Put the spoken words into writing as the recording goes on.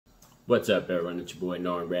What's up, everyone? It's your boy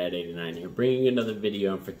Norm Brad89 here, bringing you another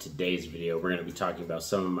video. And for today's video, we're going to be talking about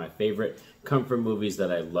some of my favorite comfort movies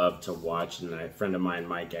that I love to watch. And a friend of mine,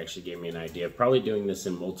 Mike, actually gave me an idea of probably doing this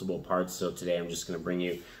in multiple parts. So today I'm just going to bring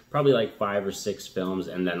you probably like 5 or 6 films,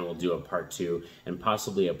 and then we'll do a part 2 and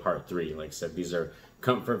possibly a part 3. Like I said, these are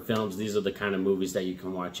comfort films. These are the kind of movies that you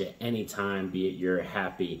can watch at any time, be it you're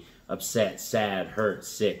happy, upset, sad, hurt,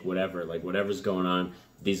 sick, whatever, like whatever's going on.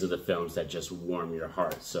 These are the films that just warm your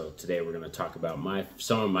heart. So today we're going to talk about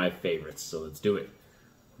some of my favorites. So let's do it.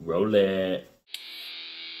 Roll it.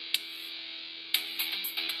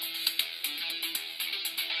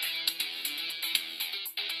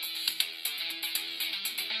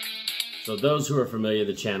 So those who are familiar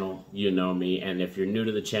with the channel, you know me, and if you're new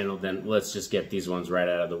to the channel, then let's just get these ones right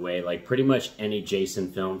out of the way. Like pretty much any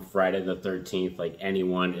Jason film, Friday the 13th, like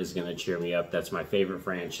anyone is going to cheer me up. That's my favorite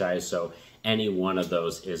franchise, so any one of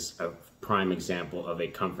those is a prime example of a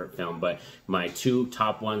comfort film. But my 2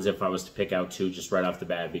 top ones, if I was to pick out 2 just right off the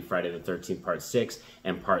bat, would be Friday the 13th Part 6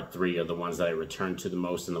 and Part 3 are the ones that I return to the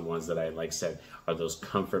most, and the ones that I, like said, are those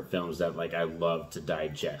comfort films that like I love to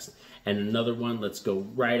digest. And another one, let's go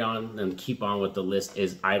right on and keep on with the list,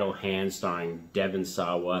 is Idle Hands, starring Devon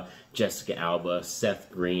Sawa, Jessica Alba, Seth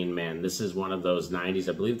Green. Man, this is one of those 90s,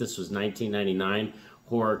 I believe this was 1999,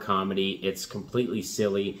 horror comedy. It's completely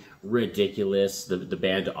silly, ridiculous. The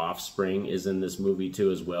band Offspring is in this movie too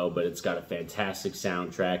as well, but it's got a fantastic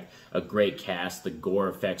soundtrack, a great cast, the gore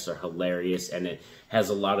effects are hilarious, and it has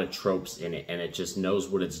a lot of tropes in it, and it just knows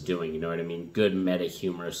what it's doing, you know what I mean? Good meta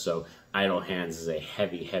humor. So Idle Hands is a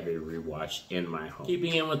heavy rewatch in my home.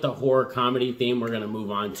 Keeping in with the horror comedy theme, we're going to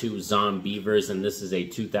move on to Zombievers, and this is a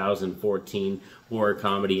 2014 horror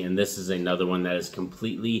comedy, and this is another one that is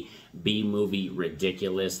completely B-movie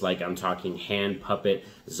ridiculous. Like, I'm talking hand puppet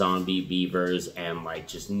zombie beavers and like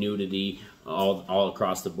just nudity all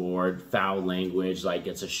across the board, foul language. Like,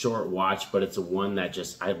 it's a short watch, but it's a one that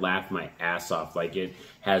just, I laugh my ass off. Like, it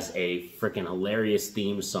has a freaking hilarious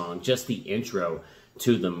theme song. Just the intro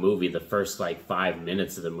to the movie, the first like 5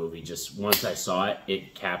 minutes of the movie, just once I saw it,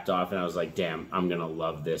 it capped off, and I was like, damn, I'm gonna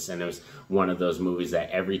love this. And it was one of those movies that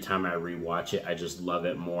every time I rewatch it, I just love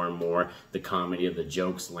it more and more. The comedy of the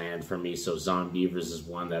jokes land for me. So Zombievers is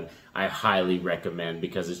one that I highly recommend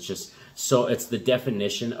because it's just so, it's the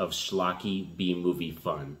definition of schlocky B-movie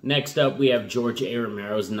fun. Next up, we have George A.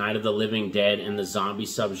 Romero's Night of the Living Dead, and the zombie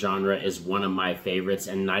subgenre is one of my favorites,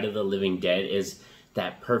 and Night of the Living Dead is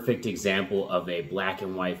that perfect example of a black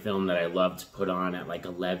and white film that I love to put on at like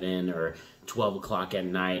 11 or 12 o'clock at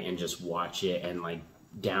night and just watch it and like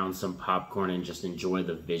down some popcorn and just enjoy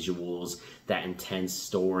the visuals, that intense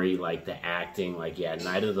story, like the acting. Like, yeah,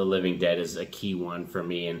 Night of the Living Dead is a key one for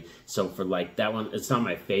me. And so for like that one, it's not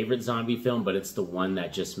my favorite zombie film, but it's the one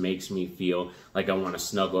that just makes me feel like I want to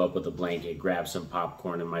snuggle up with a blanket, grab some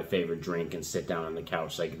popcorn and my favorite drink and sit down on the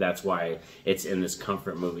couch. Like, that's why it's in this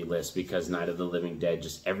comfort movie list, because Night of the Living Dead,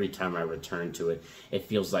 just every time I return to it, it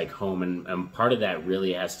feels like home. And part of that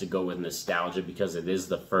really has to go with nostalgia, because it is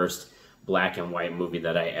the first black and white movie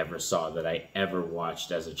that I ever saw, that I ever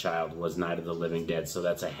watched as a child, was Night of the Living Dead. So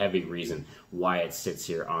that's a heavy reason why it sits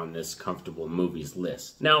here on this comfortable movies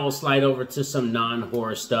list. Now we'll slide over to some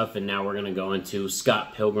non-horror stuff, and now we're going to go into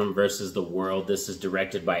Scott Pilgrim versus the World. This is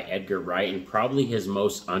directed by Edgar Wright, and probably his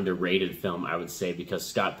most underrated film, I would say, because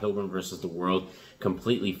Scott Pilgrim versus the World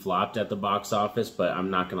completely flopped at the box office. But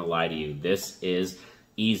I'm not going to lie to you, this is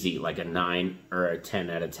easy like a 9 or a 10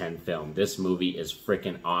 out of 10 film. This movie is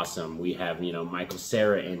freaking awesome. We have, you know, Michael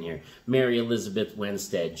Cera in here, Mary Elizabeth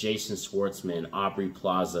Winstead, Jason Schwartzman, Aubrey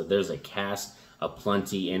Plaza. There's a cast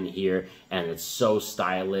aplenty in here, and it's so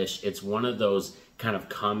stylish. It's one of those kind of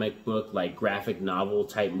comic book, like graphic novel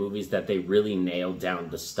type movies that they really nailed down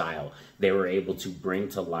the style. They were able to bring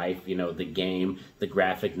to life, you know, the game, the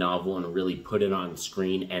graphic novel, and really put it on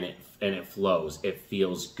screen, and it flows. It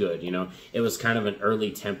feels good, you know. It was kind of an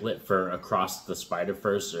early template for Across the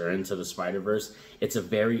Spider-Verse or Into the Spider-Verse. It's a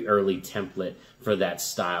very early template for that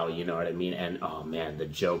style, you know what I mean? And oh man, the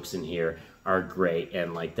jokes in here are great,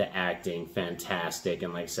 and like the acting, fantastic,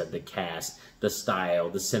 and like I said, the cast, the style,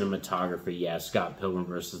 the cinematography. Yeah, Scott Pilgrim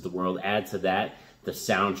versus the World. Add to that, the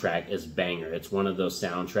soundtrack is banger. It's one of those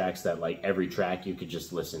soundtracks that like every track you could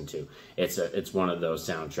just listen to. It's one of those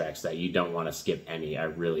soundtracks that you don't want to skip any. I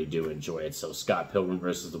really do enjoy it. So Scott Pilgrim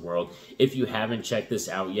versus the World. If you haven't checked this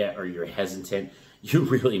out yet, or you're hesitant, you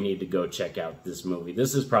really need to go check out this movie.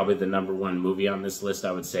 This is probably the #1 movie on this list,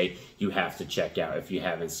 I would say you have to check out. If you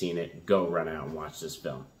haven't seen it, go run out and watch this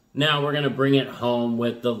film. Now we're going to bring it home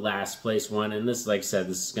with the last place one, and this, like I said,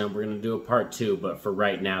 we're going to do a part 2, but for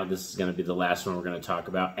right now, this is going to be the last one we're going to talk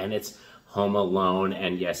about, and it's Home Alone,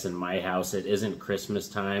 and yes, in my house, it isn't Christmas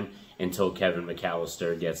time until Kevin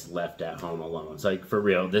McAllister gets left at home alone. It's like, for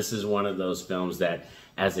real, this is one of those films that,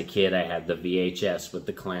 as a kid, I had the VHS with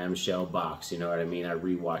the clamshell box, you know what I mean? I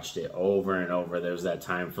rewatched it over and over. There was that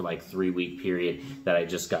time for like 3-week period that I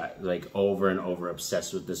just got like over and over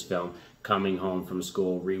obsessed with this film, coming home from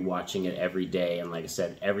school, rewatching it every day, and like I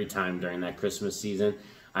said, every time during that Christmas season,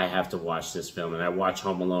 I have to watch this film. And I watch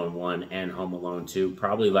Home Alone 1 and Home Alone 2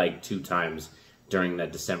 probably like 2 times during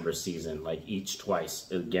that December season, like each twice,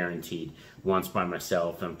 guaranteed. Once by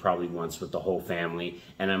myself and probably once with the whole family.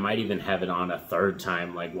 And I might even have it on a 3rd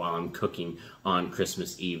time, like while I'm cooking on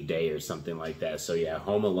Christmas Eve day or something like that. So yeah,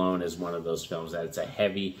 Home Alone is one of those films that it's a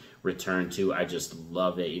heavy return to. I just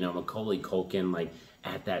love it. You know, Macaulay Culkin, like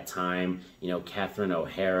at that time, you know, Catherine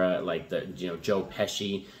O'Hara, like the, you know, Joe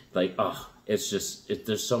Pesci, like, oh, it's just,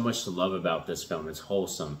 there's so much to love about this film. It's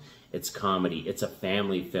wholesome. It's comedy. It's a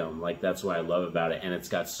family film. Like, that's what I love about it. And it's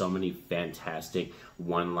got so many fantastic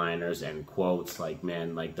one-liners and quotes. Like,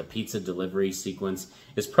 man, like the pizza delivery sequence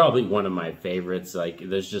is probably one of my favorites. Like,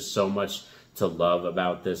 there's just so much to love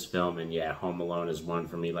about this film. And yeah, Home Alone is one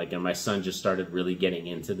for me. Like, and my son just started really getting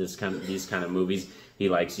into these kind of movies. He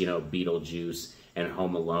likes, you know, Beetlejuice and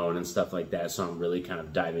Home Alone and stuff like that, so I'm really kind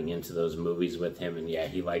of diving into those movies with him. And yeah,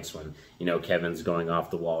 he likes when, you know, Kevin's going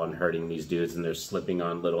off the wall and hurting these dudes, and they're slipping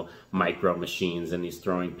on little micro machines, and he's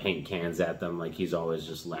throwing paint cans at them. Like, he's always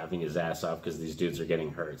just laughing his ass off because these dudes are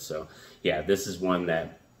getting hurt. So yeah, this is one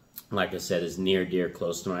that, like I said, is near, dear,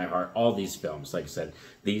 close to my heart. All these films, like I said,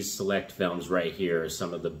 these select films right here are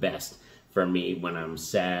some of the best for me when I'm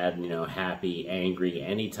sad, you know, happy, angry,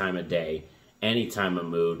 any time of day. Any time of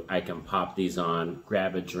mood, I can pop these on,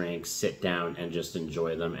 grab a drink, sit down, and just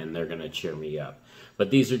enjoy them, and they're going to cheer me up. But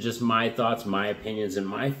these are just my thoughts, my opinions, and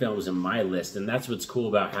my films and my list, and that's what's cool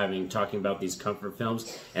about talking about these comfort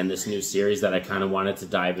films and this new series that I kind of wanted to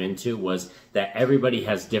dive into, was that everybody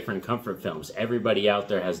has different comfort films. Everybody out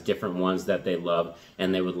there has different ones that they love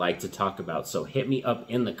and they would like to talk about. So hit me up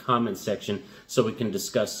in the comments section so we can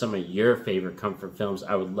discuss some of your favorite comfort films.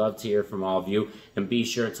 I would love to hear from all of you, and be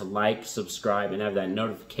sure to like, subscribe, and have that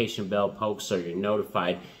notification bell poked so you're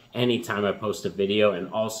notified anytime I post a video.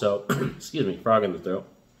 And also, excuse me, frog in the throat.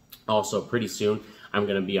 Also, pretty soon, I'm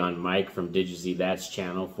going to be on Mike from DigiZ That's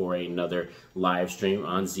channel for another live stream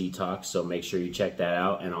on Z Talk, so make sure you check that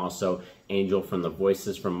out. And also, Angel from the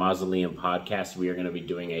Voices from Mausoleum podcast, we are going to be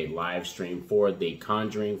doing a live stream for the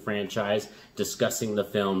Conjuring franchise, discussing the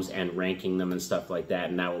films and ranking them and stuff like that,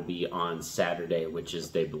 and that will be on Saturday, which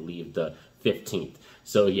is, they believe, the 15th.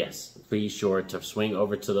 So yes, be sure to swing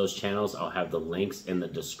over to those channels. I'll have the links in the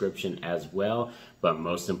description as well. But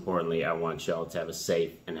most importantly, I want y'all to have a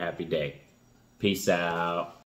safe and happy day. Peace out.